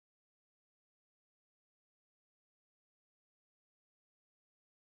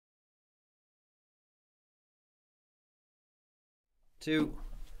2,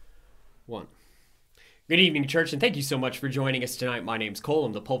 1. Good evening, church, and thank you so much for joining us tonight. My name's Cole.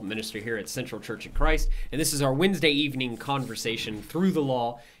 I'm the pulpit minister here at Central Church in Christ, and this is our Wednesday evening conversation through the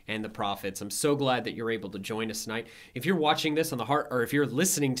law and the prophets. I'm so glad that you're able to join us tonight. If you're watching this on the Heart, or if you're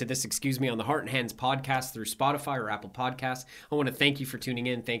listening to this, on the Heart and Hands podcast through Spotify or Apple Podcasts, I want to thank you for tuning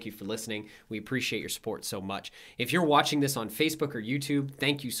in. Thank you for listening. We appreciate your support so much. If you're watching this on Facebook or YouTube,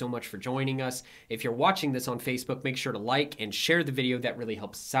 thank you so much for joining us. If you're watching this on Facebook, make sure to like and share the video. That really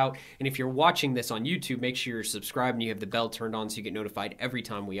helps us out. And if you're watching this on YouTube, make sure you're subscribed and you have the bell turned on so you get notified every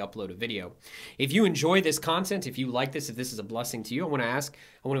time we upload a video. If you enjoy this content, if you like this, if this is a blessing to you, I want to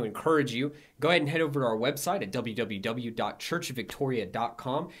encourage you, go ahead and head over to our website at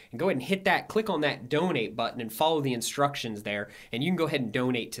www.churchofvictoria.com and go ahead and hit that, click on that donate button and follow the instructions there, and you can go ahead and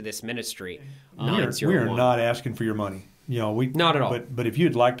donate to this ministry. We are not asking for your money. You know, not at all. But if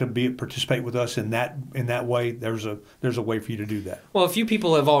you'd like to participate with us in that way, there's a way for you to do that. Well, a few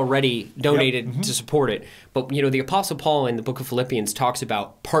people have already donated to support it, but the Apostle Paul in the book of Philippians talks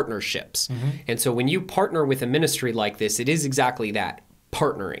about partnerships, and so when you partner with a ministry like this, it is exactly that.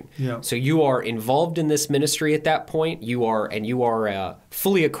 Partnering. Yeah. So you are involved in this ministry at that point. You are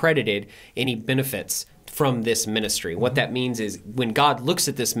fully accredited any benefits from this ministry. What that means is when God looks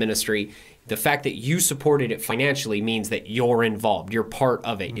at this ministry, the fact that you supported it financially means that you're involved. You're part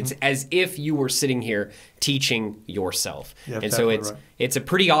of it. It's as if you were sitting here teaching yourself. Yeah, and so it's a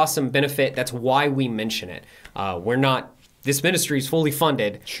pretty awesome benefit. That's why we mention it. This ministry is fully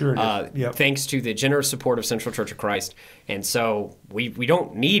funded, thanks to the generous support of Central Church of Christ. And so we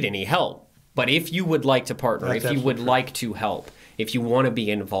don't need any help. But if you would like to partner, if you would like to help, if you want to be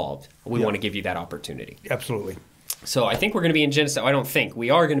involved, we want to give you that opportunity. Absolutely. So I think we're going to be in Genesis. I don't think.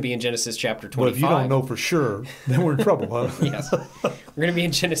 We are going to be in Genesis chapter 25. Well, if you don't know for sure, then we're in trouble, huh? Yes. We're going to be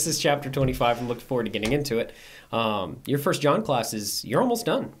in Genesis chapter 25 and look forward to getting into it. Your First John class you're almost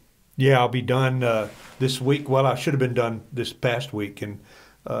done. Yeah, I'll be done this week. Well, I should have been done this past week, and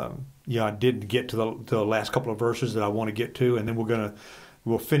I didn't get to the last couple of verses that I want to get to, and then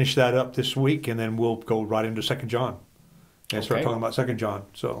we'll finish that up this week, and then we'll go right into 2 John and start talking about 2 John.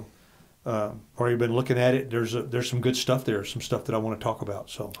 So, already been looking at it. There's some good stuff there, some stuff that I want to talk about.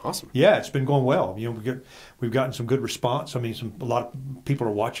 So awesome. Yeah, it's been going well. We've gotten some good response. I mean, a lot of people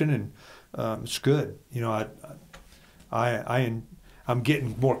are watching, and it's good. I'm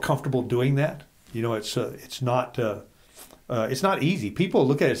getting more comfortable doing that. It's not easy. People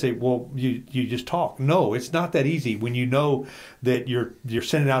look at it and say, "Well, you just talk." No, it's not that easy. When you know that you're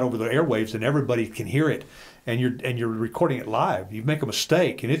sending it out over the airwaves and everybody can hear it, and you're recording it live. You make a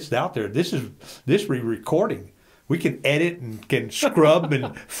mistake and it's out there. This re-recording. We can edit and can scrub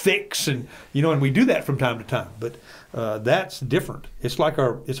and fix and we do that from time to time. But that's different. It's like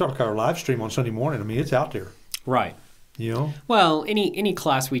our live stream on Sunday morning. I mean, it's out there. Right. Well, any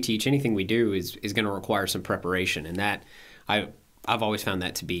class we teach, anything we do is going to require some preparation, and that I've always found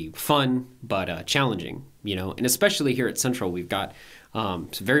that to be fun but challenging, and especially here at Central, we've got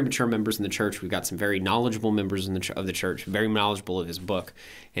some very mature members in the church. We've got some very knowledgeable members of the church, very knowledgeable of his book,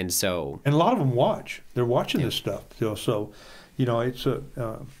 and a lot of them watch. They're watching this stuff, so. It's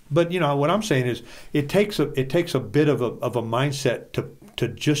but what I'm saying is it takes a bit of a mindset to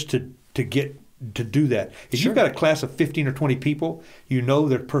get to do that. If you've got a class of 15 or 20 people,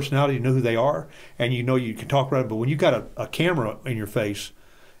 their personality, you know who they are, and you can talk about it. But when you've got a camera in your face,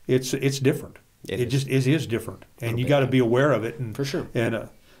 it's different. It is different, and you got to be aware of it. And, for sure. And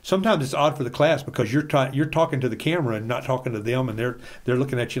sometimes it's odd for the class because you're talking to the camera and not talking to them, and they're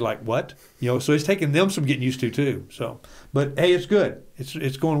looking at you like what, So it's taking them some getting used to too. So, but hey, it's good.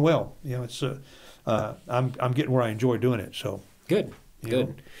 It's going well. I'm getting where I enjoy doing it. So good.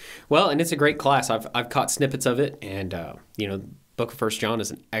 Good. Well, and it's a great class. I've caught snippets of it, and Book of First John is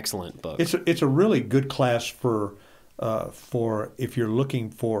an excellent book. It's a really good class for if you're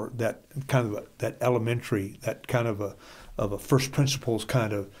looking for that kind of that elementary, that kind of a first principles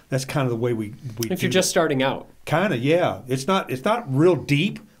kind of. That's kind of the way we. If you're just starting out. Kind of, yeah. It's not real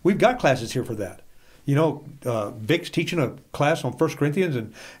deep. We've got classes here for that. Vic's teaching a class on 1 Corinthians,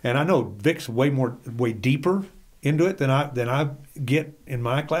 and I know Vic's way deeper into it than I get in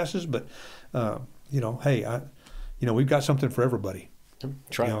my classes, but hey, we've got something for everybody.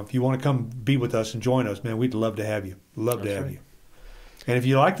 Try. If you want to come be with us and join us, man, we'd love to have you. Love to have you. And if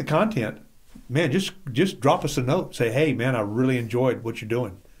you like the content, man, just drop us a note. Say, hey, man, I really enjoyed what you're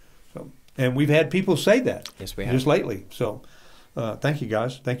doing. So, and we've had people say that. Yes, we have. Just lately. So, thank you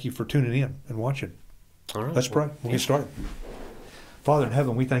guys. Thank you for tuning in and watching. All right. Let's pray. We'll get started. Father in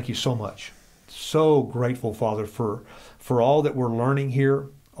heaven, we thank you so much. So grateful, Father, for all that we're learning here,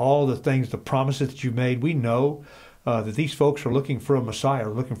 all the things, the promises that you made. We know that these folks are looking for a Messiah,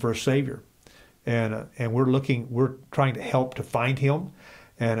 looking for a Savior, and we're trying to help to find Him,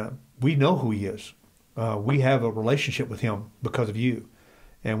 and we know who He is. We have a relationship with Him because of you,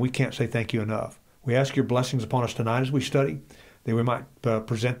 and we can't say thank you enough. We ask your blessings upon us tonight as we study, that we might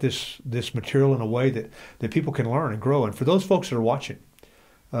present this material in a way that people can learn and grow. And for those folks that are watching,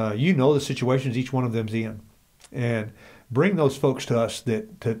 you know the situations each one of them's in, and bring those folks to us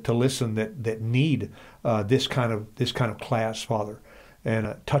to listen that need this kind of class, Father,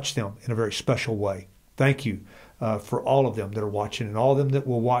 and touch them in a very special way. Thank you for all of them that are watching, and all of them that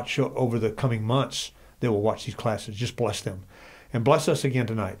will watch over the coming months that will watch these classes. Just bless them. And bless us again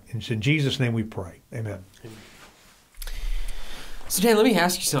tonight. And it's in Jesus' name we pray. Amen. So, Dan, let me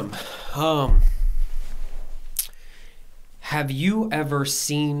ask you something. Have you ever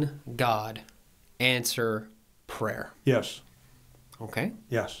seen God answer prayer? Yes. Okay.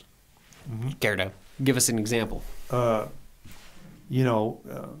 Yes. Mm-hmm. Care to give us an example? In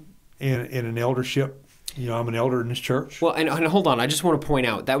an eldership, I'm an elder in this church. Well, and hold on. I just want to point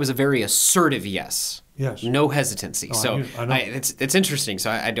out that was a very assertive yes. Yes. No hesitancy. Oh, so I know. It's interesting. So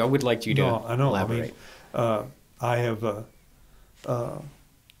I would like you to elaborate. I have,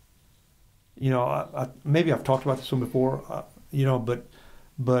 maybe I've talked about this one before, but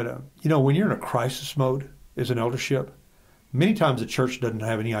when you're in a crisis mode as an eldership, many times the church doesn't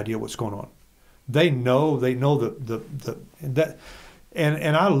have any idea what's going on. They know that,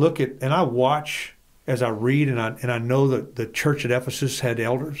 and I look at and I watch as I read, and I know that the church at Ephesus had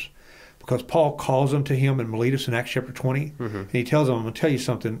elders, because Paul calls them to him in Miletus in Acts chapter 20, and he tells them, I'm going to tell you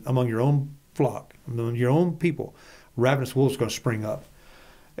something, among your own flock, among your own people, ravenous wolves are going to spring up.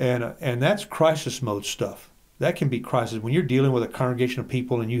 And that's crisis mode stuff. That can be crisis. When you're dealing with a congregation of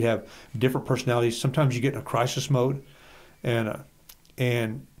people and you have different personalities, sometimes you get in a crisis mode. And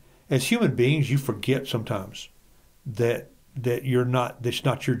as human beings, you forget sometimes that it's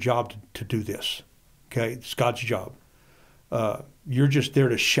not your job to do this. Okay? It's God's job. You're just there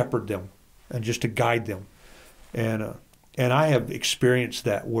to shepherd them and just to guide them. And I have experienced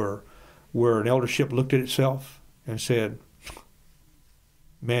that where an eldership looked at itself and said,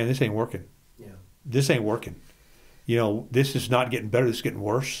 man, this ain't working. Yeah. This ain't working. This is not getting better. This is getting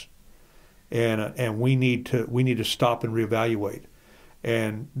worse. And we need to stop and reevaluate.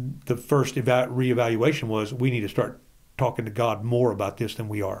 And the first reevaluation was, we need to start talking to God more about this than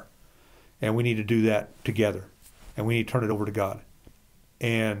we are. And we need to do that together. And we need to turn it over to God.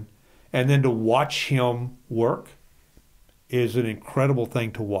 And then to watch Him work is an incredible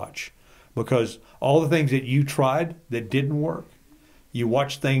thing to watch. Because all the things that you tried that didn't work, you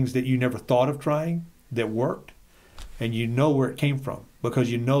watch things that you never thought of trying that worked, and you know where it came from, because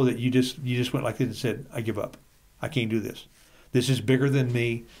you know that you just went like this and said, I give up. I can't do this. This is bigger than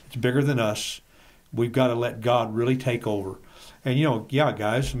me. It's bigger than us. We've got to let God really take over. And,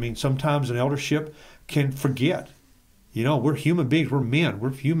 guys, sometimes an eldership can forget. We're human beings. We're men.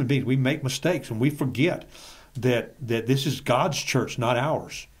 We're human beings. We make mistakes, and we forget that this is God's church, not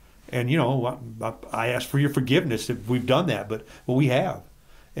ours. And, I ask for your forgiveness if we've done that, but we have.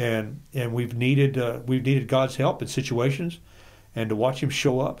 And we've needed God's help in situations, and to watch Him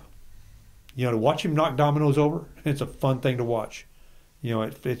show up, to watch Him knock dominoes over, it's a fun thing to watch.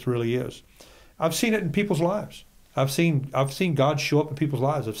 It really is. I've seen it in people's lives. I've seen God show up in people's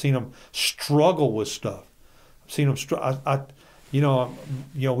lives. I've seen them struggle with stuff. I've seen them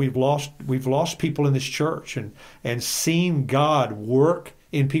we've lost people in this church, and seen God work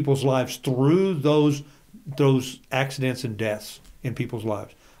in people's lives through those accidents and deaths in people's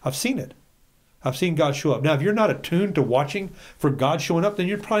lives. I've seen it. I've seen God show up. Now, if you're not attuned to watching for God showing up, then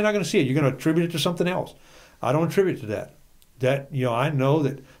you're probably not going to see it. You're going to attribute it to something else. I don't attribute it to that. I know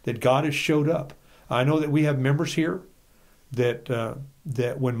that God has showed up. I know that we have members here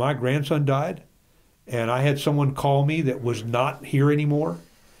that when my grandson died, and I had someone call me that was not here anymore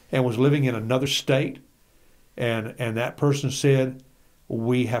and was living in another state, and that person said,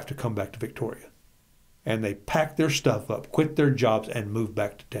 we have to come back to Victoria. And they packed their stuff up, quit their jobs, and moved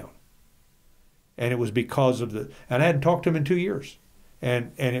back to town. And it was because of and I hadn't talked to him in 2 years.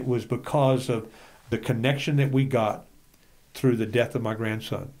 And it was because of the connection that we got through the death of my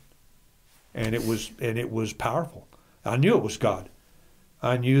grandson. And it was powerful. I knew it was God.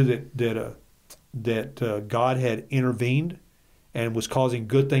 I knew that God had intervened and was causing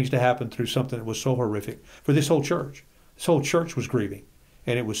good things to happen through something that was so horrific for this whole church. This whole church was grieving,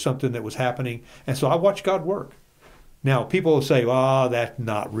 and it was something that was happening. And so I watched God work. Now, people will say, that's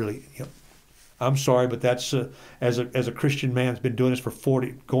not really, I'm sorry, but that's, as a Christian man who's been doing this for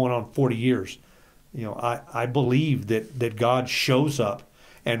going on 40 years, I believe that God shows up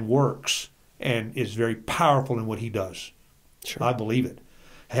and works and is very powerful in what he does. Sure. I believe it.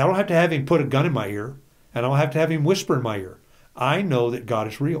 I don't have to have him put a gun in my ear, and I don't have to have him whisper in my ear. I know that God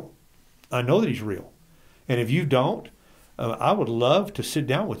is real. I know that he's real. And if you don't, I would love to sit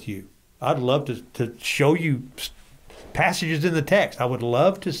down with you. I'd love to show you passages in the text. I would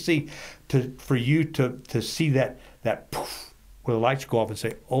love to see, for you to see that poof, where the lights go off and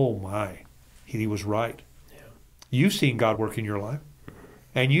say, oh my, he was right. Yeah. You've seen God work in your life.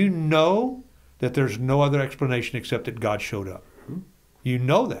 And you know that there's no other explanation except that God showed up. You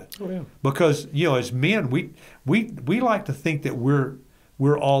know that. Oh, yeah. Because, as men, we like to think that we're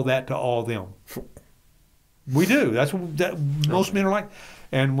all that to all them. We do. That's what most men are like.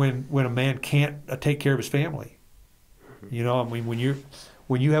 And when a man can't take care of his family, when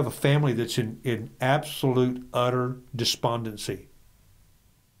you have a family that's in absolute utter despondency,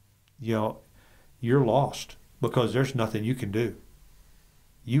 you're lost because there's nothing you can do.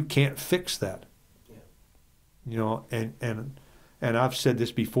 You can't fix that. Yeah. And I've said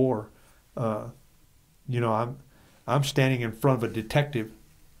this before. I'm standing in front of a detective,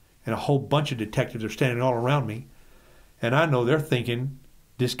 and a whole bunch of detectives are standing all around me, and I know they're thinking,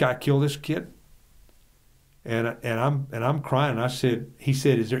 "This guy killed this kid." And I'm crying. He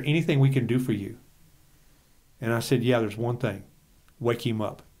said, "Is there anything we can do for you?" And I said, "Yeah, there's one thing. Wake him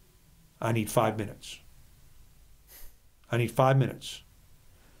up. I need 5 minutes. I need 5 minutes."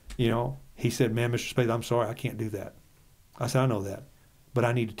 He said, "Man, Mr. Spade, I'm sorry, I can't do that." I said, "I know that, but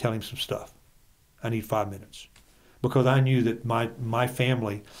I need to tell him some stuff. I need 5 minutes." Because I knew that my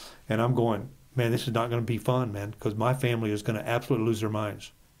family, and I'm going, man, this is not going to be fun, man, because my family is going to absolutely lose their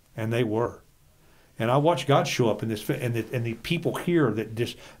minds. And they were. And I watched God show up in this, and the people here that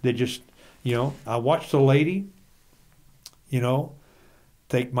just, I watched the lady,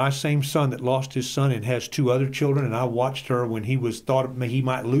 take my same son that lost his son and has 2 other children, and I watched her when he thought he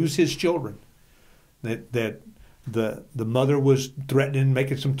might lose his children, that the mother was threatening,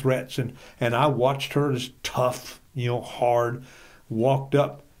 making some threats, and I watched her, this tough, hard, walked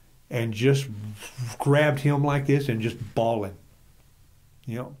up and just grabbed him like this and just bawling.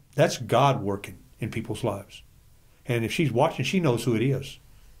 That's God working in people's lives. And if she's watching, she knows who it is.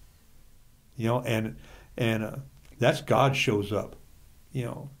 And that's God shows up.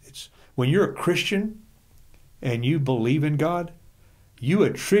 It's when you're a Christian and you believe in God, you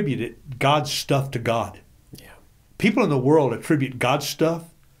attribute God's stuff to God. Yeah. People in the world attribute God's stuff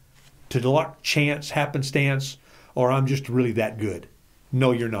to luck, chance, happenstance, or I'm just really that good.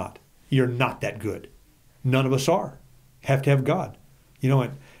 No, you're not. You're not that good. None of us are. Have to have God.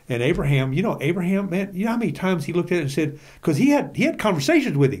 And Abraham, Abraham, man, how many times he looked at it and said, because he had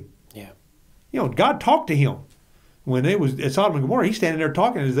conversations with him. Yeah. God talked to him. When it was at Sodom and Gomorrah, he's standing there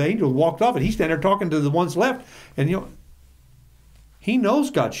talking, as the angel walked off, and he's standing there talking to the ones left. And, he knows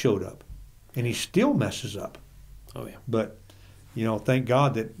God showed up, and he still messes up. Oh, yeah. But, thank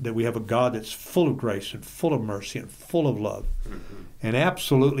God that we have a God that's full of grace and full of mercy and full of love, and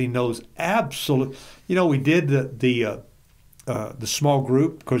absolutely knows absolute. We did the small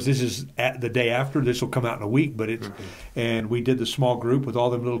group, because this is the day after. This will come out in a week, but it's and we did the small group with all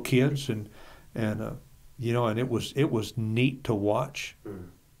them little kids, and it was neat to watch,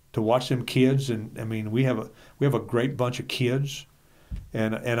 them kids, and I mean we have a great bunch of kids,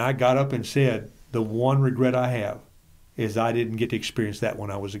 and I got up and said, the one regret I have is I didn't get to experience that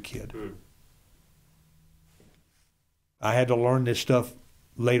when I was a kid. I had to learn this stuff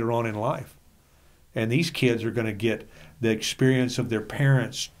later on in life, and these kids are going to get the experience of their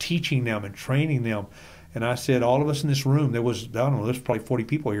parents teaching them and training them. And I said, all of us in this room, there's probably 40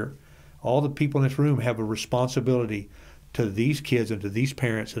 people here. All the people in this room have a responsibility to these kids and to these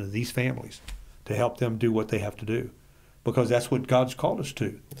parents and to these families to help them do what they have to do, because that's what God's called us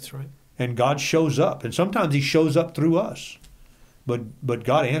to. That's right. And God shows up, and sometimes he shows up through us, but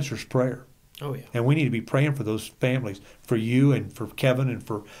God answers prayer. Oh, yeah. And we need to be praying for those families, for you and for Kevin and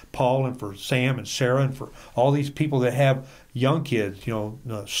for Paul and for Sam and Sarah and for all these people that have young kids,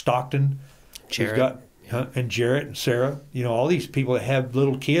 Stockton, Jarrett, and Jarrett and Sarah, all these people that have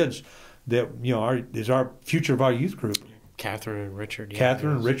little kids that, is our future of our youth group. Catherine and Richard.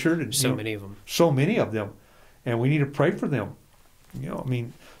 Catherine and Richard. And, so many of them. So many of them. And we need to pray for them.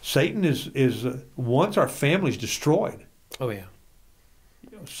 Satan is wants our families destroyed. Oh, yeah.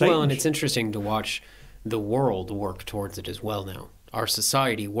 Satan, and it's interesting to watch the world work towards it as well now. Our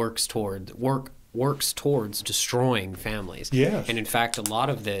society works towards destroying families. Yes. And in fact, a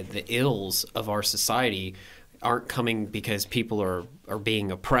lot of the ills of our society aren't coming because people are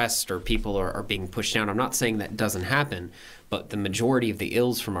being oppressed or people are being pushed down. I'm not saying that doesn't happen, but the majority of the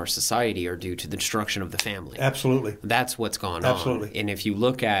ills from our society are due to the destruction of the family. Absolutely. That's what's gone Absolutely. on. And if you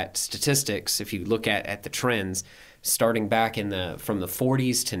look at statistics, if you look at the trends, starting back from the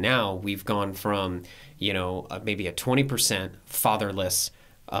 40s to now, we've gone from, maybe a 20% fatherless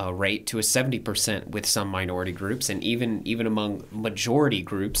rate to a 70% with some minority groups, and even among majority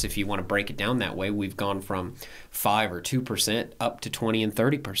groups, if you want to break it down that way, we've gone from 5 or 2% up to 20 and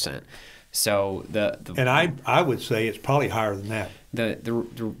 30%. So and I would say it's probably higher than that.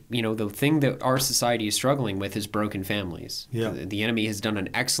 The thing that our society is struggling with is broken families. Yeah. The enemy has done an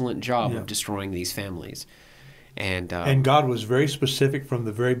excellent job of destroying these families, and God was very specific from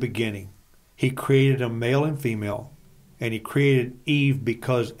the very beginning. He created a male and female. And he created Eve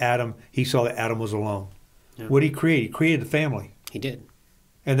because he saw that Adam was alone. Yeah. What did he create? He created the family. He did.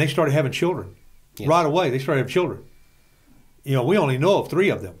 And they started having children. Yes. Right away, they started having children. We only know of 3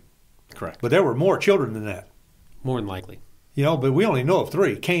 of them. Correct. But there were more children than that. More than likely. But we only know of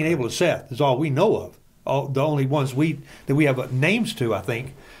 3. Cain, Abel, and Seth is all we know of. The only ones that we have names to, I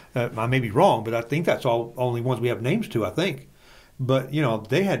think. I may be wrong, but I think that's all only ones we have names to, I think. But,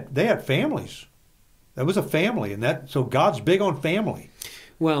 they had families. That was a family, so God's big on family.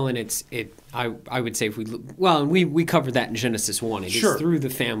 Well, and I would say we covered that in Genesis 1. It is through the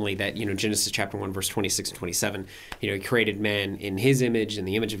family that, Genesis chapter 1, verse 26 and 27, he created man in his image, in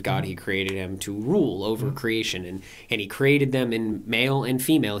the image of God, he created him to rule over creation, and he created them in male and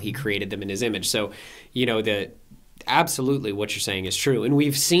female, he created them in his image. So, absolutely what you're saying is true. And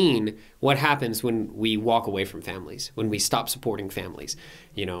we've seen what happens when we walk away from families, when we stop supporting families,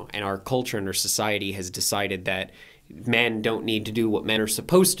 and our culture and our society has decided that men don't need to do what men are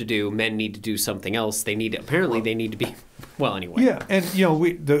supposed to do. Men need to do something else. They need to be, well, anyway. Yeah, and,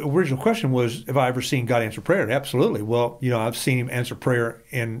 the original question was, have I ever seen God answer prayer? Absolutely. Well, I've seen him answer prayer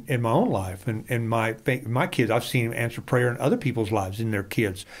in my own life and in my kids. I've seen him answer prayer in other people's lives, in their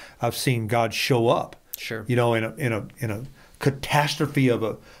kids. I've seen God show up. Sure. In a catastrophe of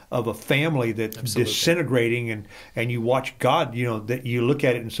a family that's disintegrating, and you watch God, that you look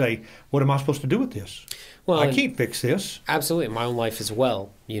at it and say, what am I supposed to do with this? Well, I can't fix this. Absolutely. In my own life as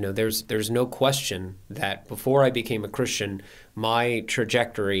well. There's no question that before I became a Christian, my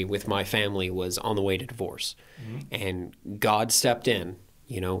trajectory with my family was on the way to divorce. Mm-hmm. And God stepped in.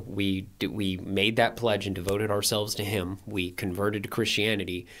 We made that pledge and devoted ourselves to him. We converted to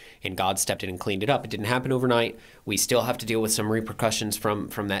Christianity, and God stepped in and cleaned it up. It didn't happen overnight. We still have to deal with some repercussions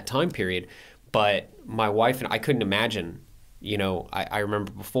from that time period. But my wife and I couldn't imagine, I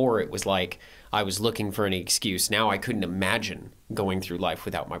remember before it was like I was looking for any excuse. Now I couldn't imagine going through life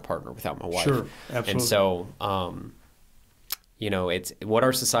without my partner, without my wife. Sure, absolutely. And so, it's what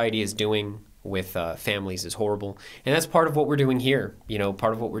our society is doing with families is horrible, and that's part of what we're doing here.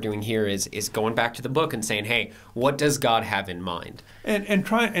 Part of what we're doing here is going back to the book and saying, hey, what does God have in mind? And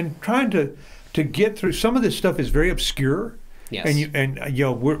trying to get through some of this stuff is very obscure. Yes. And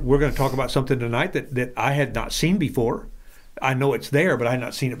we're going to talk about something tonight that I had not seen before. I know it's there, but I had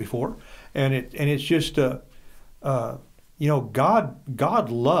not seen it before, and it's just God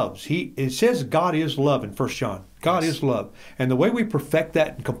loves. It says God is love in 1 John. God is love. And the way we perfect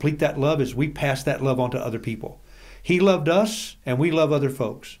that and complete that love is we pass that love on to other people. He loved us, and we love other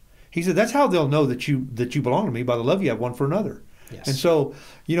folks. He said, that's how they'll know that you belong to me, by the love you have one for another. Yes. And so,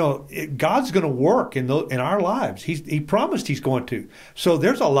 God's going to work in our lives. He promised he's going to. So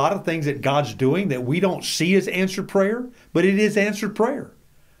there's a lot of things that God's doing that we don't see as answered prayer, but it is answered prayer.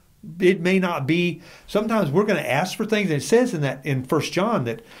 It may not be. Sometimes we're going to ask for things. And it says in 1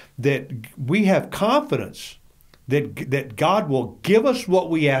 John that we have confidence that God will give us what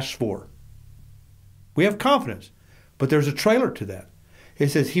we ask for. We have confidence. But there's a trailer to that. It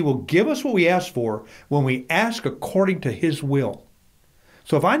says he will give us what we ask for when we ask according to his will.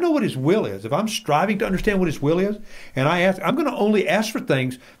 So if I know what his will is, if I'm striving to understand what his will is, and I'm going to only ask for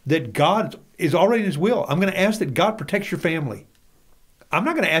things that God is already in his will. I'm going to ask that God protects your family. I'm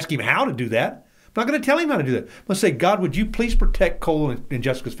not going to ask him how to do that. I'm not going to tell him how to do that. I'm going to say, God, would you please protect Cole and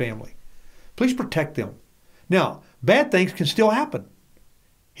Jessica's family? Please protect them. Now, bad things can still happen.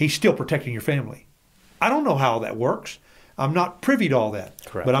 He's still protecting your family. I don't know how that works. I'm not privy to all that.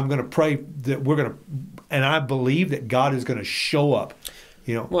 Correct. But I'm going to pray that and I believe that God is going to show up.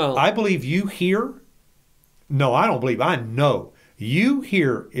 Well, I believe you here. No, I don't believe. I know you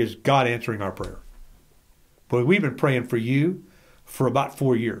here is God answering our prayer. But we've been praying for you for about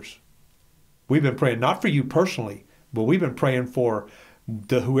 4 years. We've been praying not for you personally, but we've been praying for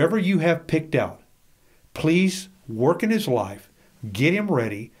whoever you have picked out. Please work in his life, get him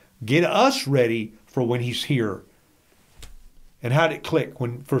ready, get us ready for when he's here. And how did it click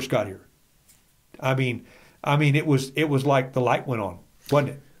when it first got here? I mean, it was like the light went on,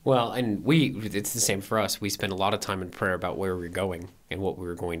 wasn't it? Well, and it's the same for us. We spent a lot of time in prayer about where we were going and what we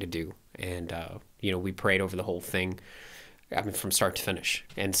were going to do. And, we prayed over the whole thing, from start to finish.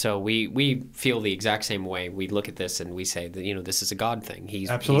 And so we feel the exact same way. We look at this and we say that, this is a God thing. He's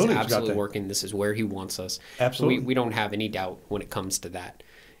absolutely working. This is where he wants us. Absolutely. We don't have any doubt when it comes to that.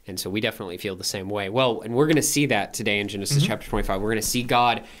 And so we definitely feel the same way. Well, and we're going to see that today in Genesis chapter 25. We're going to see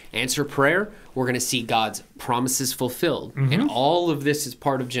God answer prayer. We're going to see God's promises fulfilled. And all of this is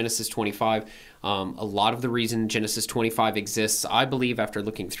part of Genesis 25. A lot of the reason Genesis 25 exists, I believe, after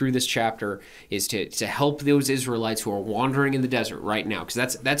looking through this chapter, is to help those Israelites who are wandering in the desert right now.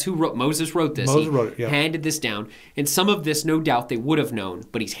 Because that's who Moses wrote this. Moses wrote it, yeah. Handed this down. And some of this, no doubt, they would have known.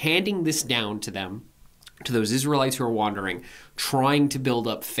 But he's handing this down to them, to those Israelites who are wandering, trying to build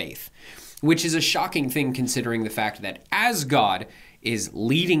up faith, which is a shocking thing considering the fact that as God is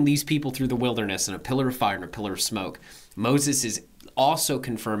leading these people through the wilderness in a pillar of fire and a pillar of smoke, Moses is also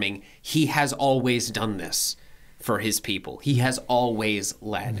confirming he has always done this for his people. He has always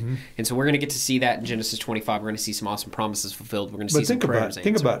led. And so we're going to get to see that in Genesis 25. We're going to see some awesome promises fulfilled. We're going to see some prayers answered.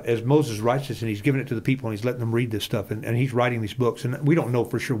 Think about as Moses writes this and he's giving it to the people and he's letting them read this stuff and he's writing these books. And we don't know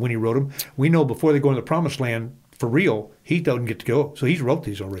for sure when he wrote them. We know before they go into the promised land, for real, he doesn't get to go. So he's wrote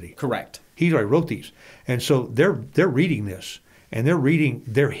these already. Correct. He's already wrote these. And so they're reading this and they're reading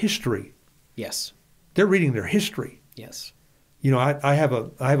their history. Yes. They're reading their history. Yes. I have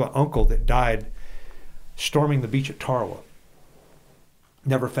an uncle that died storming the beach at Tarawa.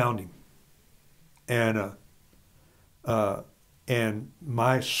 Never found him. And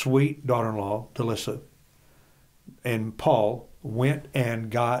my sweet daughter-in-law, Delissa, and Paul went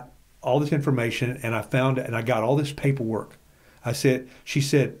and got all this information, and I found it, and I got all this paperwork. She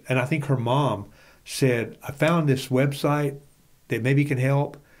said, and I think her mom said, I found this website that maybe can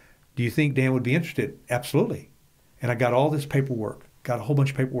help. Do you think Dan would be interested? Absolutely. And I got all this paperwork, got a whole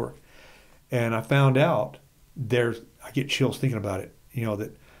bunch of paperwork. And I found out I get chills thinking about it,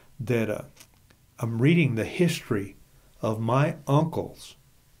 that I'm reading the history of my uncle's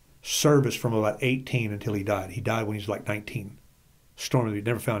service from about 18 until he died. He died when he was like 19. Stormed the beach,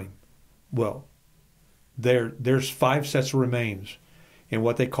 never found him. Well, there's 5 sets of remains in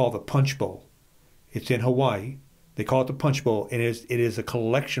what they call the Punch Bowl. It's in Hawaii. They call it the Punch Bowl, and it is a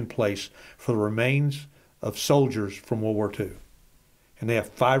collection place for the remains of soldiers from World War II. And they have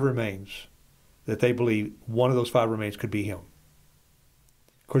 5 remains that they believe one of those 5 remains could be him.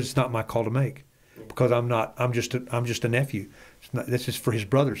 Of course, it's not my call to make because I'm just a nephew. This is for his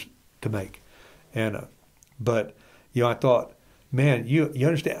brothers to make. And but I thought, man, you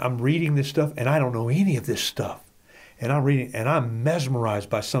understand? I'm reading this stuff and I don't know any of this stuff. And I'm reading, and I'm mesmerized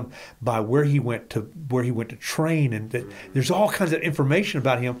by where he went to train, and there's all kinds of information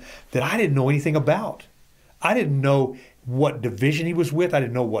about him that I didn't know anything about. I didn't know what division he was with. I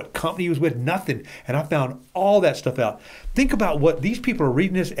didn't know what company he was with. Nothing. And I found all that stuff out. Think about what these people are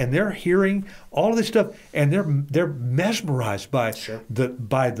reading this, and they're hearing all of this stuff, and they're mesmerized by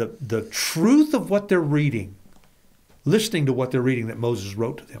the truth of what they're reading, listening to what they're reading that Moses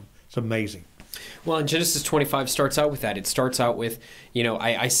wrote to them. It's amazing. Well, and Genesis 25 starts out with that. It starts out with,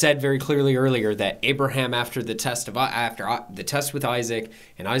 I said very clearly earlier that Abraham, after the test with Isaac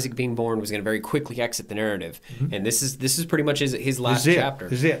and Isaac being born, was going to very quickly exit the narrative. And this is pretty much his last chapter.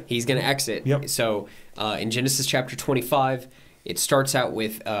 This is it. He's going to exit. Yep. So in Genesis chapter 25, it starts out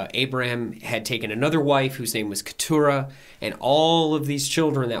with Abraham had taken another wife whose name was Keturah, and all of these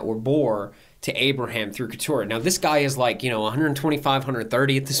children that were born to Abraham through Keturah. Now, this guy is like, 125,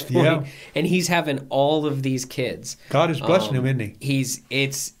 130 at this point, and he's having all of these kids. God is blessing him, isn't he?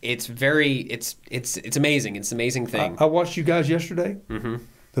 It's amazing. It's an amazing thing. I watched you guys yesterday.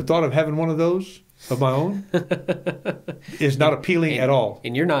 The thought of having one of those of my own is not appealing at all.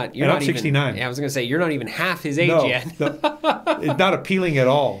 And you're not I'm 69. I was going to say, you're not even half his age yet. It's not appealing at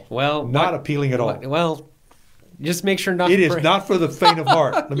all. Well, not appealing at all. Well, just make sure not. It is not for the faint of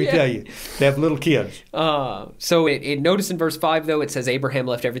heart. Let me tell you, they have little kids. So notice in verse 5 though it says Abraham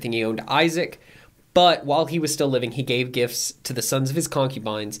left everything he owned to Isaac, but while he was still living, he gave gifts to the sons of his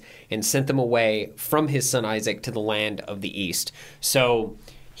concubines and sent them away from his son Isaac to the land of the east. So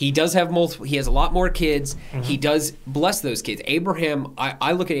he does have multiple. He has a lot more kids. He does bless those kids. Abraham,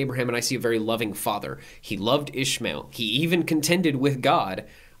 I look at Abraham and I see a very loving father. He loved Ishmael. He even contended with God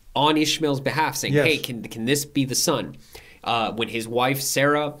on Ishmael's behalf, saying, hey, can this be the son? When his wife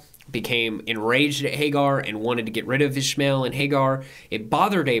Sarah became enraged at Hagar and wanted to get rid of Ishmael and Hagar, it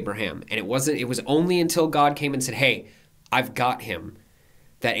bothered Abraham. And it was only until God came and said, hey, I've got him,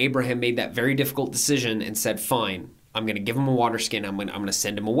 that Abraham made that very difficult decision and said, fine, I'm going to give him a water skin. I'm going to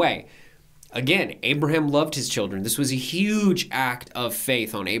send him away. Again, Abraham loved his children. This was a huge act of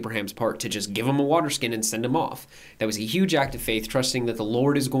faith on Abraham's part to just give him a water skin and send him off. That was a huge act of faith, trusting that the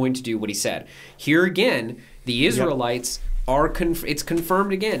Lord is going to do what he said. Here again, the Israelites are, it's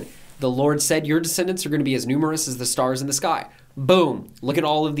confirmed again. The Lord said, your descendants are going to be as numerous as the stars in the sky. Boom. Look at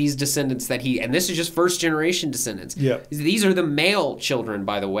all of these descendants that and this is just first generation descendants. Yeah. These are the male children,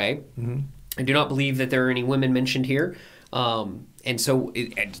 by the way. Mm-hmm. I do not believe that there are any women mentioned here. And so,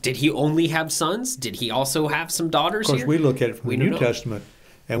 did he only have sons? Did he also have some daughters here? Of course, we look at it from the New Testament,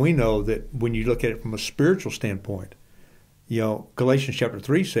 and we know that when you look at it from a spiritual standpoint, Galatians chapter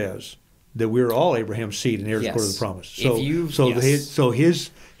 3 says that we're all Abraham's seed and heirs according to the promise. So,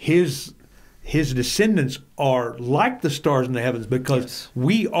 his descendants are like the stars in the heavens because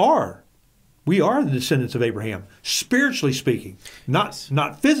we are the descendants of Abraham, spiritually speaking. Not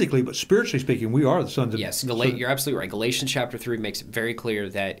physically, but spiritually speaking, we are the sons of Yes, you're absolutely right. Galatians chapter 3 makes it very clear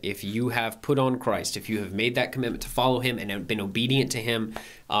that if you have put on Christ, if you have made that commitment to follow him and have been obedient to him,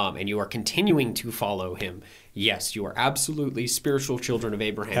 and you are continuing to follow him, yes, you are absolutely spiritual children of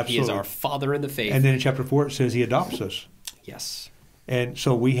Abraham. Absolutely. He is our father in the faith. And then in chapter 4 it says he adopts us. Yes. And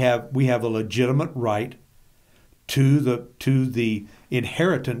so we have a legitimate right to the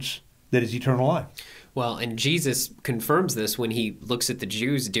inheritance that is eternal life. Well, and Jesus confirms this when he looks at the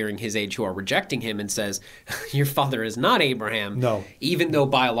Jews during his age who are rejecting him and says, your father is not Abraham. No. Even though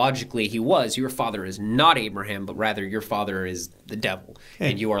biologically he was, your father is not Abraham, but rather your father is the devil,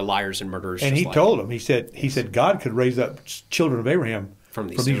 and you are liars and murderers. And he told him, he said, God could raise up children of Abraham from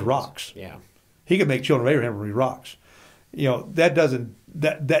these rocks. Yeah. He could make children of Abraham from these rocks. That's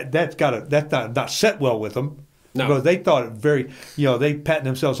not set well with them. No. Because they thought it they patting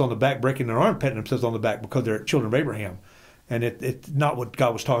themselves on the back, breaking their arm, patting themselves on the back because they're children of Abraham. And it's not what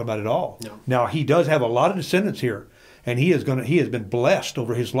God was talking about at all. No. Now, he does have a lot of descendants here, and he has been blessed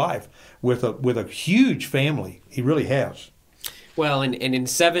over his life with a huge family. He really has. Well, and in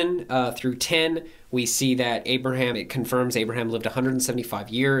 7 through 10, we see that it confirms Abraham lived 175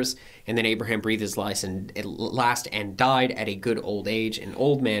 years, and then Abraham breathed his last and died at a good old age, an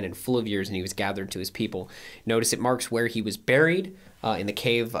old man and full of years, and he was gathered to his people. Notice it marks where he was buried in the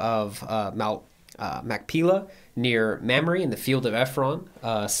cave of Machpelah near Mamre in the field of Ephron,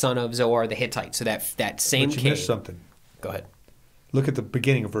 son of Zoar the Hittite. So that same but you cave. Missed something. Go ahead. Look at the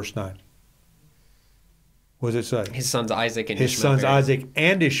beginning of verse 9. What does it say? His sons Isaac and His Ishmael sons Isaac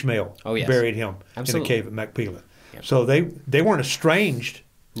and Ishmael buried him in a cave at Machpelah. Yep. So they weren't estranged.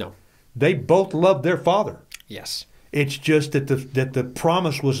 No. They both loved their father. Yes. It's just that the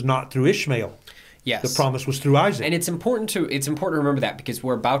promise was not through Ishmael. Yes. The promise was through Isaac. And it's important to remember that because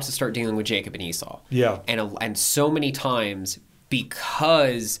we're about to start dealing with Jacob and Esau. Yeah. And so many times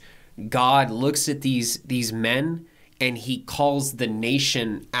because God looks at these men and he calls the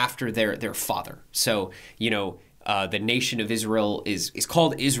nation after their father. So, the nation of Israel is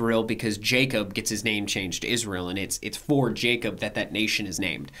called Israel because Jacob gets his name changed to Israel, and it's for Jacob that nation is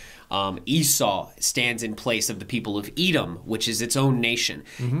named. Esau stands in place of the people of Edom, which is its own nation.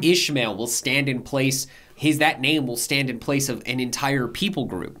 Mm-hmm. Ishmael will stand in place. That name will stand in place of an entire people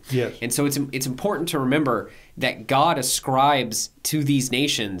group. Yes. And so it's important to remember that God ascribes to these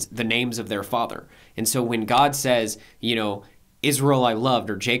nations the names of their father. And so when God says, Israel I loved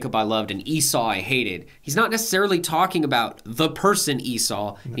or Jacob I loved and Esau I hated, he's not necessarily talking about the person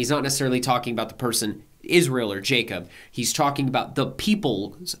Esau. No. He's not necessarily talking about the person Israel or Jacob. He's talking about the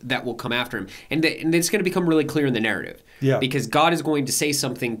people that will come after him. And it's going to become really clear in the narrative. Yeah. Because God is going to say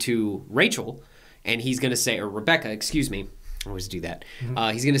something to Rachel, and he's going to say, or Rebecca, excuse me. I always do that.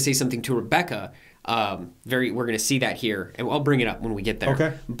 Mm-hmm. He's going to say something to Rebecca. We're going to see that here, and I'll bring it up when we get there.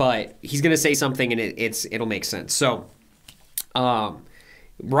 Okay. But he's going to say something, and it'll make sense. So,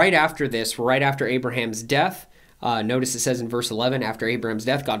 right after this, right after Abraham's death, notice it says in verse 11, after Abraham's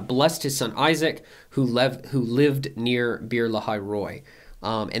death, God blessed his son Isaac, who lived near Beer Lahai Roi.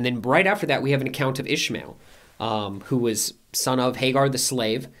 And then right after that, we have an account of Ishmael, who was son of Hagar the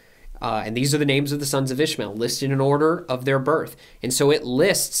slave. And these are the names of the sons of Ishmael, listed in order of their birth. And so it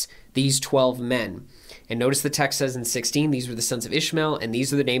lists these 12 men. And notice the text says in 16, these were the sons of Ishmael, and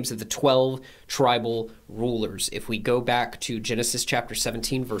these are the names of the 12 tribal rulers. If we go back to Genesis chapter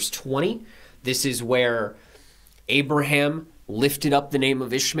 17, verse 20, this is where Abraham lifted up the name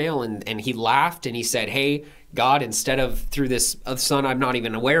of Ishmael, and he laughed, and he said, hey, God, instead of through this son I'm not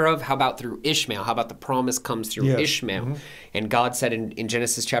even aware of, how about through Ishmael? How about the promise comes through Ishmael? Mm-hmm. And God said in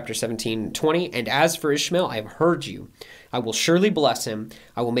Genesis chapter 17, 20, and as for Ishmael, I have heard you. I will surely bless him.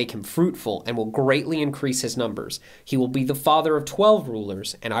 I will make him fruitful and will greatly increase his numbers. He will be the father of 12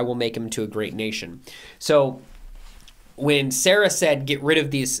 rulers, and I will make him to a great nation. So when Sarah said, get rid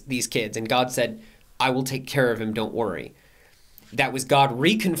of these kids, and God said, I will take care of him, don't worry. That was God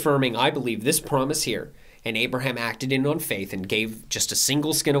reconfirming, I believe, this promise here. And Abraham acted in on faith and gave just a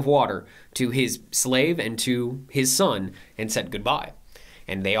single skin of water to his slave and to his son and said goodbye.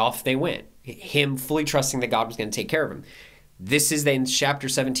 And off they went, him fully trusting that God was going to take care of him. This is then chapter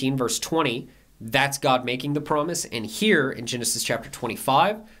 17, verse 20. That's God making the promise. And here in Genesis chapter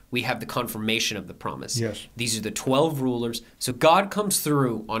 25, we have the confirmation of the promise. Yes. These are the 12 rulers. So God comes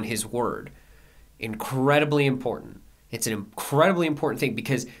through on his word. Incredibly important. It's an incredibly important thing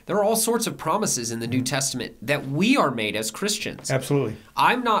because there are all sorts of promises in the New Testament that we are made as Christians. Absolutely.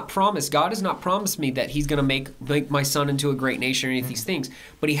 I'm not promised, God has not promised me that he's going to make my son into a great nation or any of these things,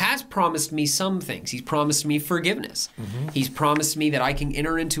 but he has promised me some things. He's promised me forgiveness. He's promised me that I can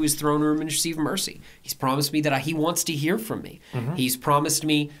enter into his throne room and receive mercy. He's promised me that he wants to hear from me. He's promised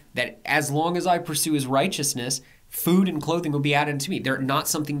me that as long as I pursue his righteousness, food and clothing will be added to me. They're not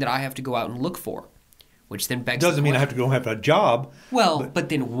something that I have to go out and look for. Which then begs doesn't mean I have to go have a job. Well, but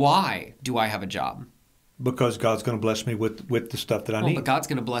then why do I have a job? Because God's going to bless me with the stuff that I need. But God's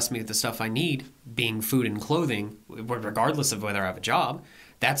going to bless me with the stuff I need, being food and clothing, regardless of whether I have a job.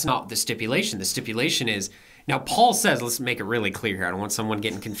 That's not the stipulation. The stipulation is, now Paul says, let's make it really clear here. I don't want someone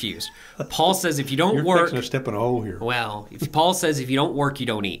getting confused. Paul says if you don't You're work... You're stepping a hole here. Well, Paul says if you don't work, you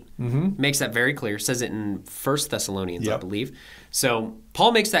don't eat. Makes that very clear. Says it in 1 Thessalonians, I believe. So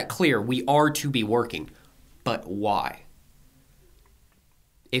Paul makes that clear. We are to be working. But why?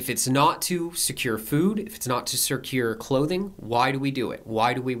 If it's not to secure food, if it's not to secure clothing, why do we do it?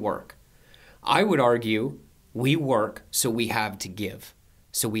 Why do we work? I would argue we work so we have to give.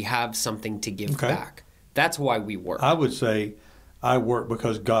 So we have something to give back. That's why we work. I would say I work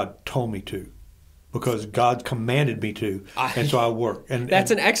because God told me to. Because God commanded me to, and so I work. And that's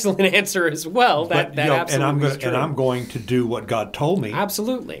an excellent answer as well. That absolutely is true. And I'm going to do what God told me.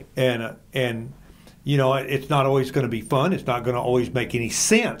 Absolutely. And you know, it's not always going to be fun. It's not going to always make any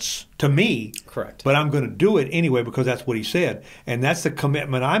sense to me. Correct. But I'm going to do it anyway because that's what he said. And that's the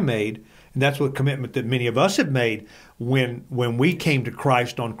commitment I made. And that's what commitment that many of us have made when we came to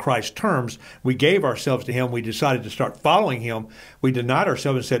Christ on Christ's terms. We gave ourselves to him. We decided to start following him. We denied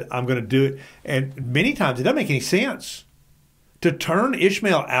ourselves and said, I'm going to do it. And many times it doesn't make any sense. To turn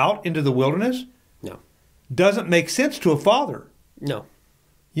Ishmael out into the wilderness doesn't make sense to a father. No.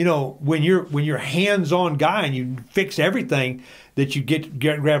 You know, when you're hands-on guy and you fix everything that you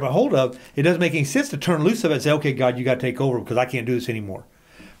grab a hold of, it doesn't make any sense to turn loose of it and say, okay, God, you got to take over because I can't do this anymore.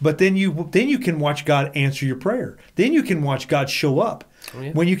 But then you can watch God answer your prayer. Then you can watch God show up. Oh,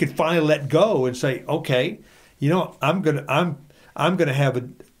 yeah. When you can finally let go and say, okay, you know, I'm gonna have a.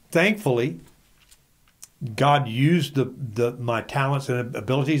 Thankfully, God used my talents and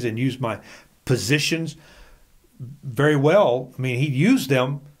abilities and used my positions very well. I mean, he used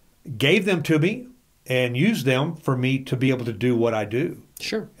them, gave them to me, and used them for me to be able to do what I do.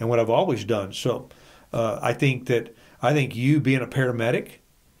 Sure. And what I've always done. So I think you being a paramedic,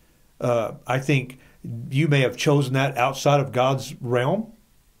 I think you may have chosen that outside of God's realm,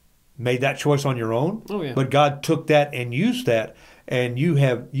 made that choice on your own. Oh, yeah. But God took that and used that, and you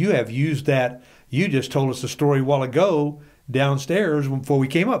have used that. You just told us a story a while ago downstairs before we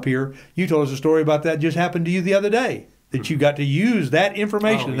came up here. You told us a story about that just happened to you the other day, that you got to use that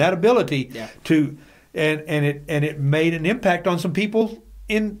information and that ability to, and it made an impact on some people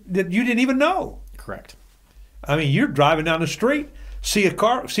that you didn't even know. Correct. I mean, you're driving down the street, see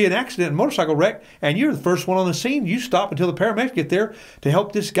an accident, a motorcycle wreck, and you're the first one on the scene. You stop until the paramedics get there to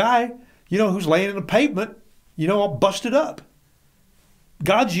help this guy, you know, who's laying in the pavement, you know, all busted up.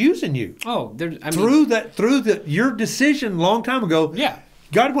 God's using you. Oh, through your decision a long time ago. Yeah,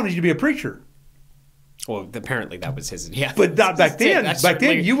 God wanted you to be a preacher. Well, apparently that was his. Yeah, but not back then. Back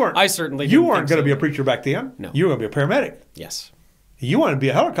then, you weren't. I certainly you weren't going to be a preacher back then. No, you were going to be a paramedic. Yes. You wanted to be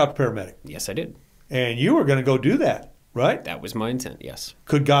a helicopter paramedic. Yes, I did. And you were going to go do that, right? That was my intent. Yes.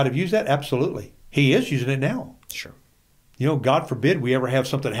 Could God have used that? Absolutely. He is using it now. Sure. You know, God forbid we ever have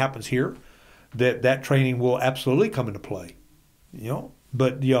something happens here, that training will absolutely come into play. You know.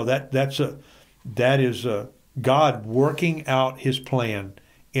 But you know that is God working out His plan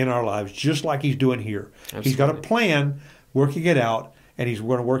in our lives, just like He's doing here. Absolutely. He's got a plan, working it out, and He's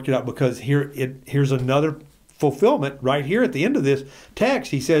going to work it out because here's another fulfillment right here at the end of this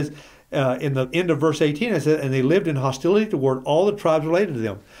text. He says in the end of verse 18, it says, "And they lived in hostility toward all the tribes related to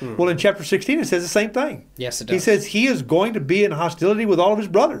them." Well, in chapter 16, it says the same thing. Yes, it does. He says he is going to be in hostility with all of his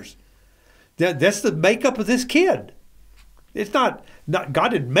brothers. That's the makeup of this kid. It's not God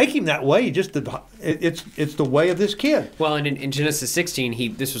didn't make him that way. It's the way of this kid. Well, and in Genesis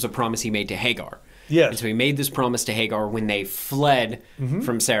 16, this was a promise he made to Hagar. Yes. And so he made this promise to Hagar when they fled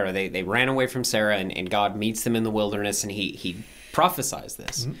from Sarah. They ran away from Sarah, and God meets them in the wilderness, and he prophesies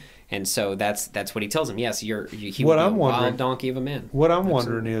this. And so that's what he tells him. Yes, he will be a wild donkey of a man. What I'm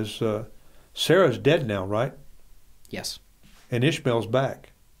wondering is, Sarah's dead now, right? Yes. And Ishmael's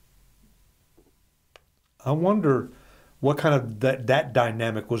back. I wonder what kind of that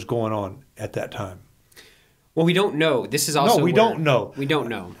dynamic was going on at that time. Well, we don't know. This is also we don't know. We don't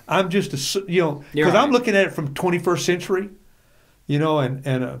know. I'm just because I'm looking at it from 21st century, and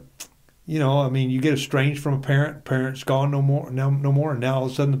I mean, you get estranged from a parent's gone no more, and now all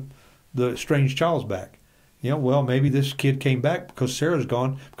of a sudden the estranged child's back. Well, maybe this kid came back because Sarah's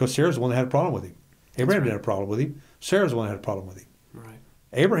gone, because Sarah's the one that had a problem with him. Abraham didn't have a problem with him. Sarah's the one that had a problem with him. Right.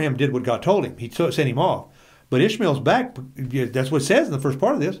 Abraham did what God told him. He sent him off. But Ishmael's back. That's what it says in the first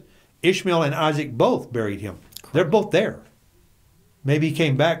part of this. Ishmael and Isaac both buried him. They're both there. Maybe he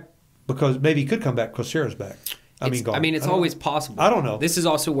came back maybe he could come back because Sarah's back. It's always possible. I don't know. This is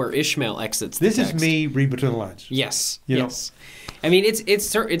also where Ishmael exits the text. text. Is me read between the lines. Yes. Yes. I mean, it's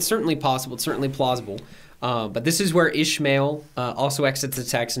certainly possible. It's certainly plausible. But this is where Ishmael also exits the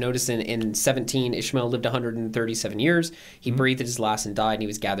text. Notice in 17, Ishmael lived 137 years. He breathed his last and died, and he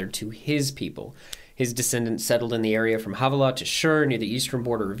was gathered to his people. His descendants settled in the area from Havilah to Shur, near the eastern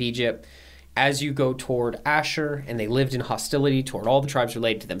border of Egypt, as you go toward Asher, and they lived in hostility toward all the tribes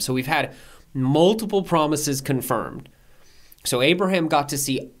related to them. So we've had multiple promises confirmed. So Abraham got to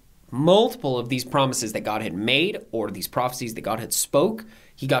see multiple of these promises that God had made, or these prophecies that God had spoke.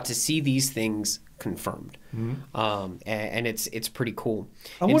 He got to see these things confirmed, and it's pretty cool.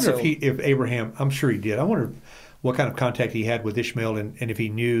 I wonder if Abraham, I'm sure he did. I wonder what kind of contact he had with Ishmael, and if he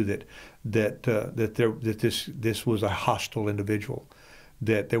knew that this was a hostile individual,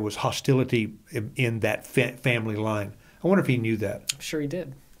 that there was hostility in that family line. I wonder if he knew that. I'm sure he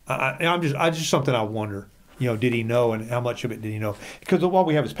did. I just something I wonder. Did he know, and how much of it did he know? Because what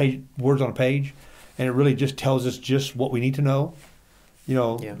we have is words on a page, and it really just tells us just what we need to know.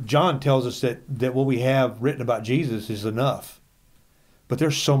 John tells us that what we have written about Jesus is enough, but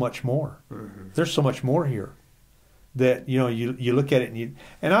there's so much more. There's so much more here that you look at it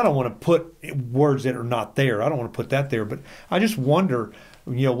and I don't want to put words that are not there. I don't want to put that there, but I just wonder,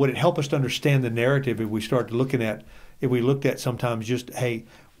 would it help us to understand the narrative if we looked at sometimes just, hey,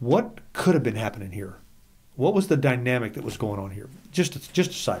 what could have been happening here? What was the dynamic that was going on here? Just a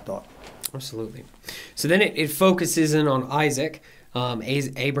side thought. Absolutely. So then it focuses in on Isaac.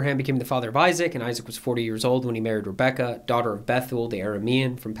 Abraham became the father of Isaac, and Isaac was 40 years old when he married Rebekah, daughter of Bethuel the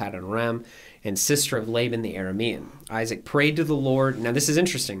Aramean from Paddan Aram, and sister of Laban the Aramean. Isaac prayed to the Lord. Now this is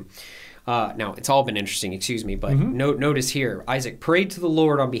interesting. Now it's all been interesting, but notice here, Isaac prayed to the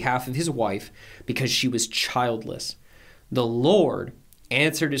Lord on behalf of his wife because she was childless. The Lord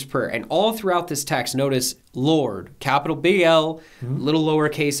answered his prayer. And all throughout this text, notice Lord, capital big L, little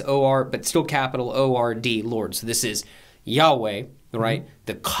lowercase O-R, but still capital O-R-D, Lord. So this is Yahweh, right?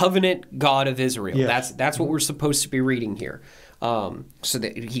 The covenant God of Israel. Yes. That's what we're supposed to be reading here. So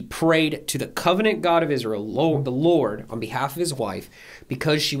that he prayed to the covenant God of Israel, the Lord, on behalf of his wife,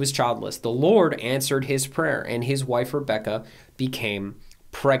 because she was childless. The Lord answered his prayer, and his wife Rebekah became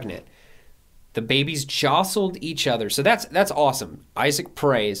pregnant. The babies jostled each other. So that's awesome. Isaac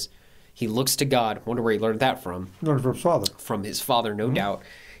prays. He looks to God. Wonder where he learned that from. Learned from his father. From his father, no doubt.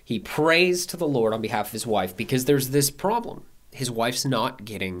 He prays to the Lord on behalf of his wife because there's this problem. His wife's not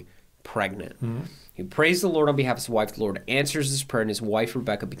getting pregnant. He prays the Lord on behalf of his wife. The Lord answers his prayer, and his wife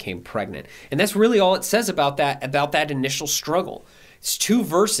Rebekah became pregnant. And that's really all it says about that initial struggle. It's 2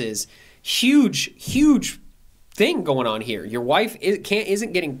 verses. Huge thing going on here. Your wife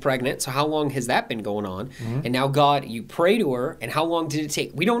isn't getting pregnant, so how long has that been going on? And now God, you pray to her, and how long did it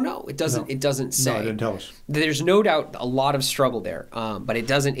take? We don't know. It doesn't say. No, it didn't tell us. There's no doubt a lot of struggle there, but it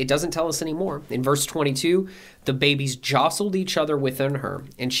doesn't tell us anymore. In verse 22, the babies jostled each other within her,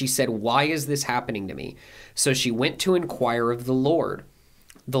 and she said, "Why is this happening to me?" So she went to inquire of the Lord.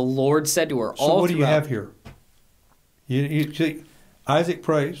 The Lord said to her, So what do you have here? You see, Isaac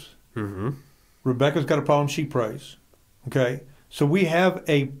prays. Rebecca's got a problem, she prays. Okay? So we have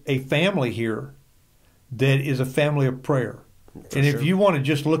a family here that is a family of prayer. If you want to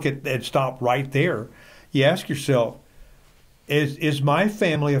just look at and stop right there, you ask yourself, is my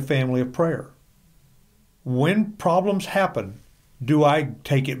family a family of prayer? When problems happen, do I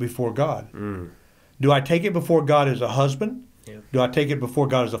take it before God? Do I take it before God as a husband? Do I take it before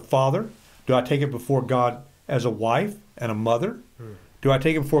God as a father? Do I take it before God as a wife and a mother? do I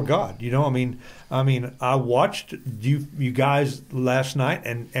take it before God? You know, I mean, I watched you guys last night,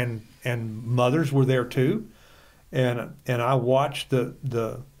 and mothers were there too, and I watched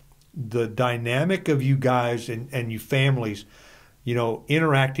the dynamic of you guys and you families, you know,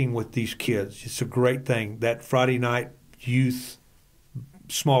 interacting with these kids. It's a great thing. That Friday night youth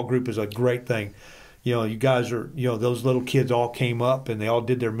small group is a great thing. You know, you guys are, you know, those little kids all came up and they all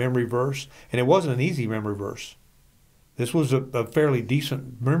did their memory verse, and it wasn't an easy memory verse. This was a fairly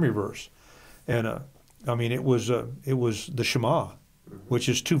decent memory verse, and I mean, it was the Shema, which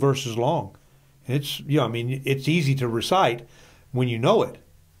is 2 verses long. And it's, you know, I mean, it's easy to recite when you know it,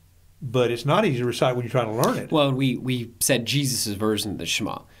 but it's not easy to recite when you're trying to learn it. Well, we said Jesus' version of the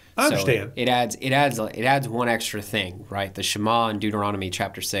Shema. I understand. So it adds one extra thing, right? The Shema in Deuteronomy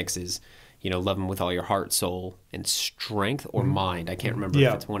chapter 6 is, you know, love him with all your heart, soul, and strength, or mind. I can't remember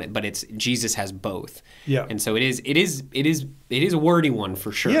if it's one, but it's Jesus has both. Yeah. And so it is a wordy one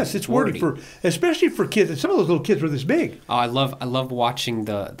for sure. Yes, it's wordy for, especially for kids. And some of those little kids were this big. Oh, I love watching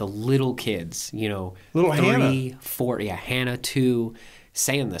the little kids. You know, little 3, Hannah. 4, Hannah 2,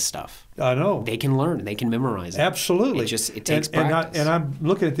 saying this stuff. I know. They can learn. They can memorize it. Absolutely. It takes practice. And I'm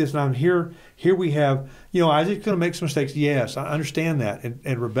looking at this, and I'm here we have, you know, Isaac's going to make some mistakes. Yes, I understand that.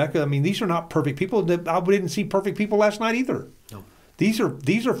 And Rebecca, I mean, these are not perfect people. I didn't see perfect people last night either. No. These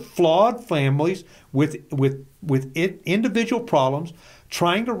are flawed families with individual problems,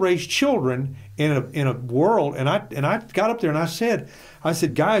 trying to raise children in a world. And I got up there and I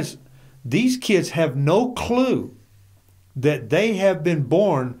said, guys, these kids have no clue that they have been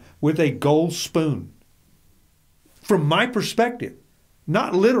born with a gold spoon. From my perspective,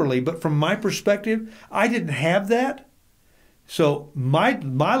 not literally, but from my perspective, I didn't have that. So my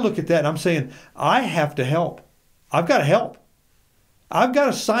look at that, I'm saying, I have to help. I've got to help. I've got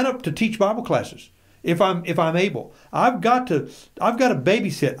to sign up to teach Bible classes if I'm able. I've got to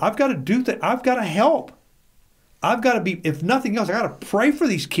babysit. I've got to do that. I've got to help. I've got to be, if nothing else, I got to pray for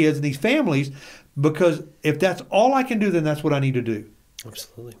these kids and these families, because if that's all I can do, then that's what I need to do.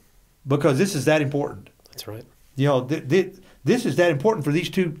 Absolutely. Because this is that important. That's right. You know, this is that important for these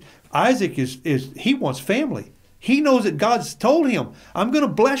two. Isaac he wants family. He knows that God's told him, I'm going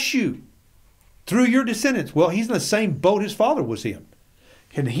to bless you through your descendants. Well, he's in the same boat his father was in.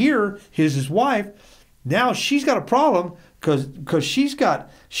 And here, his wife, now she's got a problem because she's got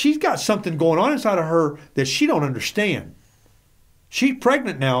something going on inside of her that she don't understand. She's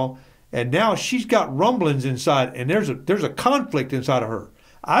pregnant now, and now she's got rumblings inside, and there's a conflict inside of her.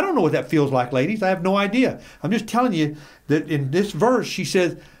 I don't know what that feels like, ladies. I have no idea. I'm just telling you that in this verse, she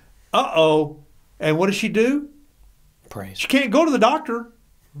says, uh-oh. And what does she do? Praise. She can't go to the doctor.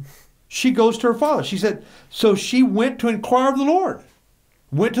 She goes to her father. She said, so she went to inquire of the Lord,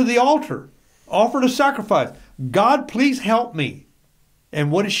 went to the altar, offered a sacrifice. God, please help me.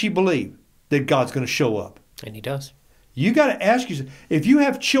 And what does she believe? That God's going to show up. And he does. You got to ask yourself, if you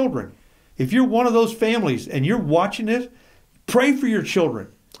have children, if you're one of those families and you're watching this, pray for your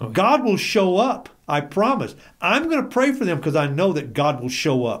children. Okay. God will show up. I promise. I'm going to pray for them because I know that God will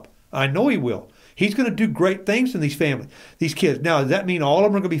show up. I know he will. He's going to do great things in these families, these kids. Now, does that mean all of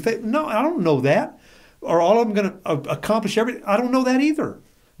them are going to be faithful? No, I don't know that. Are all of them going to accomplish everything? I don't know that either.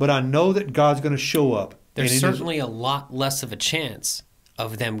 But I know that God's going to show up. There's certainly a lot less of a chance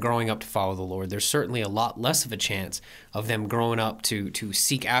of them growing up to follow the Lord. There's certainly a lot less of a chance of them growing up to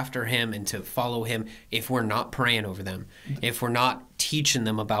seek after him and to follow him if we're not praying over them, if we're not teaching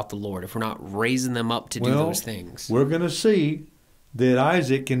them about the Lord, if we're not raising them up to do those things. We're going to see that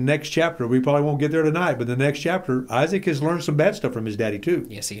Isaac in next chapter, we probably won't get there tonight, but the next chapter, Isaac has learned some bad stuff from his daddy too.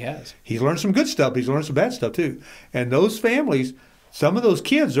 Yes, he has. He's learned some good stuff, but he's learned some bad stuff too. And those families, some of those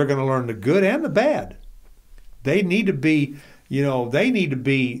kids are going to learn the good and the bad. They need to be, they need to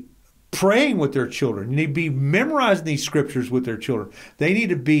be praying with their children. They need to be memorizing these scriptures with their children. They need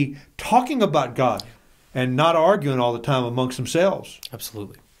to be talking about God and not arguing all the time amongst themselves.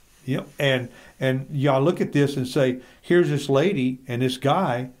 Absolutely. And I look at this and say, here's this lady and this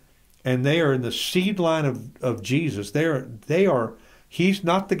guy, and they are in the seed line of Jesus. He's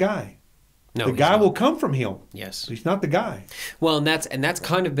not the guy. No, the guy will come from him. Yes. He's not the guy. Well, and that's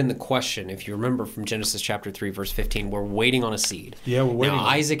kind of been the question. If you remember from Genesis chapter 3, verse 15, we're waiting on a seed. Yeah, we're waiting. Now,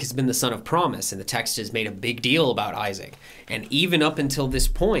 Isaac has been the son of promise, and the text has made a big deal about Isaac. And even up until this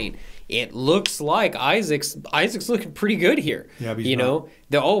point, it looks like Isaac's looking pretty good here. Yeah, but he's you know,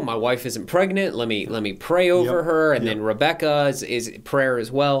 my wife isn't pregnant. Let me pray over her, and then Rebecca is prayer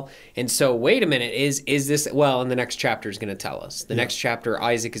as well. And so, wait a minute, is this well? And the next chapter is going to tell us. The next chapter,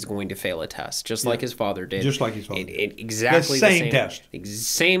 Isaac is going to fail a test, just like his father did. Just like his father. Exactly the the same test.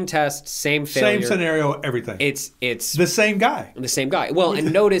 Same test, same failure, same scenario, everything. It's the same guy. The same guy. Well,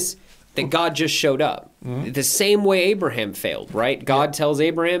 and notice that God just showed up. The same way Abraham failed, right? God tells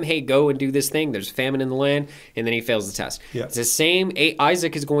Abraham, hey, go and do this thing. There's famine in the land, and then he fails the test. Yeah. It's the same.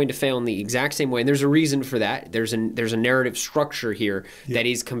 Isaac is going to fail in the exact same way, and there's a reason for that. There's a narrative structure here that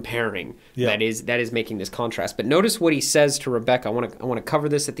is comparing, that is making this contrast. But notice what he says to Rebecca. I want to cover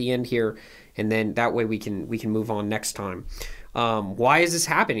this at the end here, and then that way we can move on next time. Why is this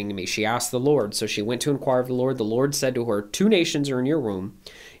happening to me? She asked the Lord. So she went to inquire of the Lord. The Lord said to her, 2 nations are in your womb,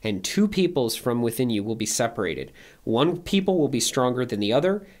 and 2 peoples from within you will be separated. One people will be stronger than the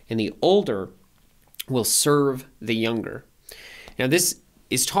other, and the older will serve the younger. Now, this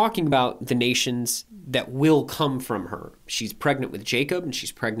is talking about the nations that will come from her. She's pregnant with Jacob, and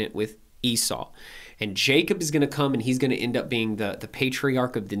she's pregnant with Esau. And Jacob is going to come, and he's going to end up being the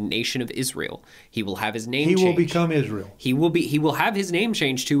patriarch of the nation of Israel. He will have his name changed. He will become Israel. He will have his name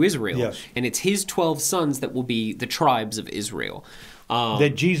changed to Israel. Yes. And it's his 12 sons that will be the tribes of Israel.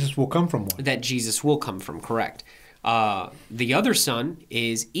 That Jesus will come from one. That Jesus will come from, correct. The other son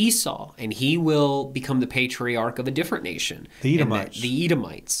is Esau, and he will become the patriarch of a different nation. The Edomites. The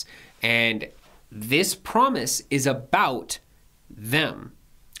Edomites. And this promise is about them.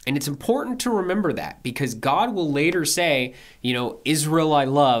 And it's important to remember that, because God will later say, Israel I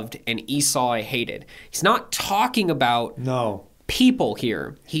loved and Esau I hated. He's not talking about people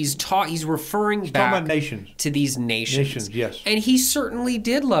here. He's referring back about nations. To these nations. Nations, yes. And he certainly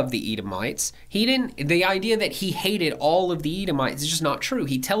did love the Edomites. The idea that he hated all of the Edomites is just not true.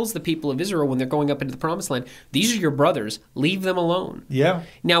 He tells the people of Israel when they're going up into the promised land, these are your brothers, leave them alone. Yeah.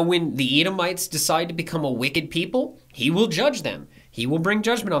 Now, when the Edomites decide to become a wicked people, he will judge them. He will bring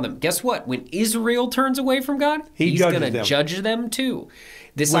judgment on them. Guess what? When Israel turns away from God, he's going to judge them too.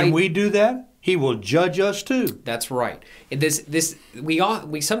 When we do that, he will judge us too. That's right.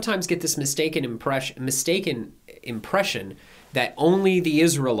 We sometimes get this mistaken impression that only the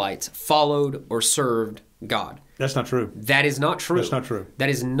Israelites followed or served God. That's not true. That is not true. That's not true. That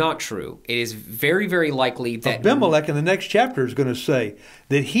is not true. It is very, very likely that Abimelech in the next chapter is going to say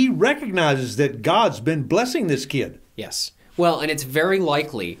that he recognizes that God's been blessing this kid. Yes. Well, and it's very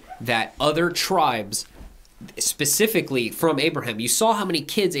likely that other tribes, specifically from Abraham, you saw how many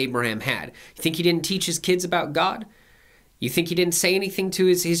kids Abraham had. You think he didn't teach his kids about God? You think he didn't say anything to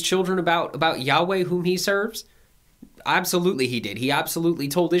his children about Yahweh whom he serves? Absolutely he did. He absolutely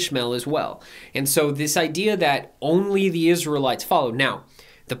told Ishmael as well. And so this idea that only the Israelites followed. Now,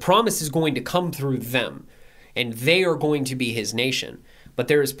 the promise is going to come through them, and they are going to be his nation. But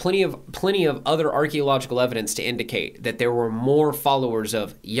there is plenty of other archaeological evidence to indicate that there were more followers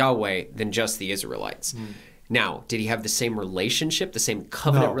of Yahweh than just the Israelites. Now, did he have the same relationship, the same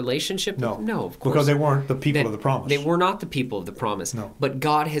covenant relationship? No, of course. Because they weren't the people of the promise. They were not the people of the promise. No. But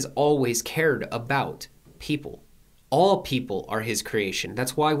God has always cared about people. All people are his creation.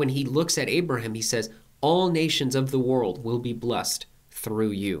 That's why when he looks at Abraham, he says, all nations of the world will be blessed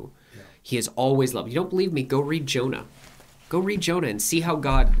through you. Yeah. He has always loved. You don't believe me? Go read Jonah. Go read Jonah and see how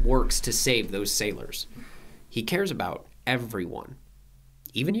God works to save those sailors. He cares about everyone,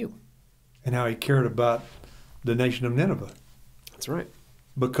 even you. And how he cared about the nation of Nineveh. That's right.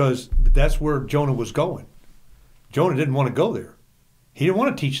 Because that's where Jonah was going. Jonah didn't want to go there. He didn't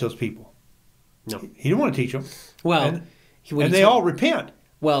want to teach those people. No. He didn't want to teach them. Well, and they all repent.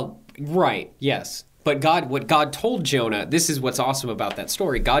 Well, right, yes. But what God told Jonah, this is what's awesome about that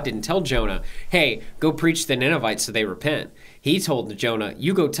story. God didn't tell Jonah, hey, go preach to the Ninevites so they repent. He told Jonah,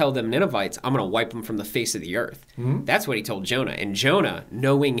 you go tell them Ninevites, I'm going to wipe them from the face of the earth. Mm-hmm. That's what he told Jonah. And Jonah,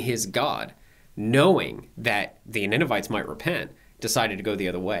 knowing his God, knowing that the Ninevites might repent, decided to go the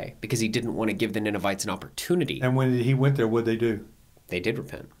other way because he didn't want to give the Ninevites an opportunity. And when he went there, what did they do? They did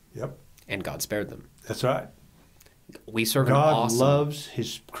repent. Yep. And God spared them. That's right. We serve an awesome... God loves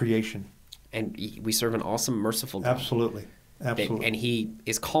his creation. And we serve an awesome, merciful God. Absolutely. Absolutely. And he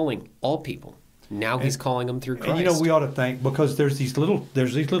is calling all people. Now he's calling them through Christ. And we ought to thank, because there's these little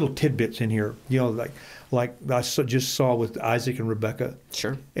tidbits in here, like I just saw with Isaac and Rebecca.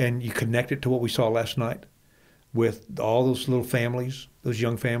 Sure. And you connect it to what we saw last night with all those little families, those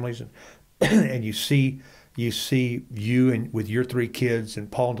young families, and you see you and with your 3 kids, and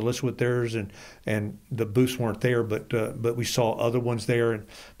Paul and Delissa with theirs, and the Booths weren't there, but we saw other ones there, and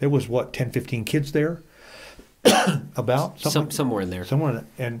there was 10, 15 kids there. about somewhere in there. Somewhere,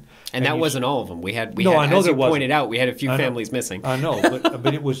 and that wasn't all of them. We had, I know as there you wasn't. pointed out, we had a few families missing. I know,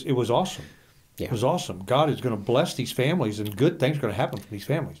 but it was awesome. Yeah. It was awesome. God is going to bless these families, and good things are going to happen for these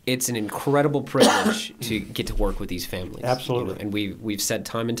families. It's an incredible privilege to get to work with these families. Absolutely. And we've said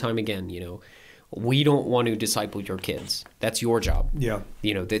time and time again, we don't want to disciple your kids. That's your job. Yeah.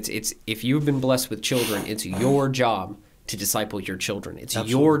 It's if you've been blessed with children, it's your job to disciple your children. It's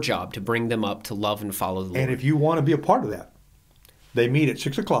Absolutely. your job to bring them up to love and follow the Lord. And if you want to be a part of that, they meet at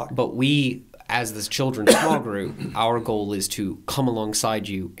 6:00. But we, as this children's small group, our goal is to come alongside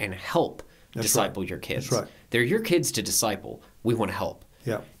you and help disciple your kids. That's right. They're your kids to disciple. We want to help.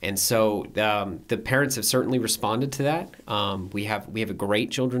 Yeah. And so the parents have certainly responded to that. We have a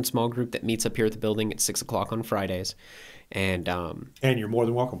great children's small group that meets up here at the building at 6:00 on Fridays, and you're more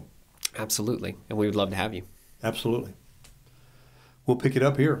than welcome. Absolutely, and we would love to have you. Absolutely. We'll pick it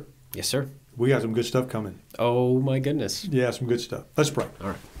up here. Yes, sir. We got some good stuff coming. Oh my goodness. Yeah, some good stuff. Let's pray. All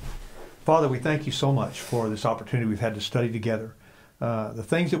right. Father, we thank you so much for this opportunity we've had to study together. The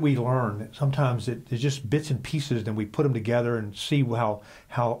things that we learn, sometimes it's just bits and pieces, and we put them together and see how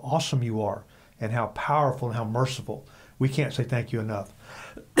awesome you are and how powerful and how merciful. We can't say thank you enough.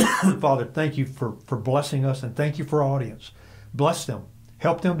 Father, thank you for blessing us, and thank you for our audience. Bless them.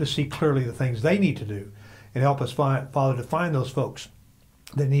 Help them to see clearly the things they need to do, and help us, Father, to find those folks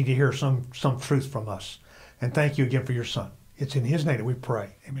that need to hear some truth from us. And thank you again for your Son. It's in his name that we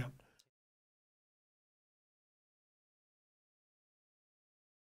pray. Amen.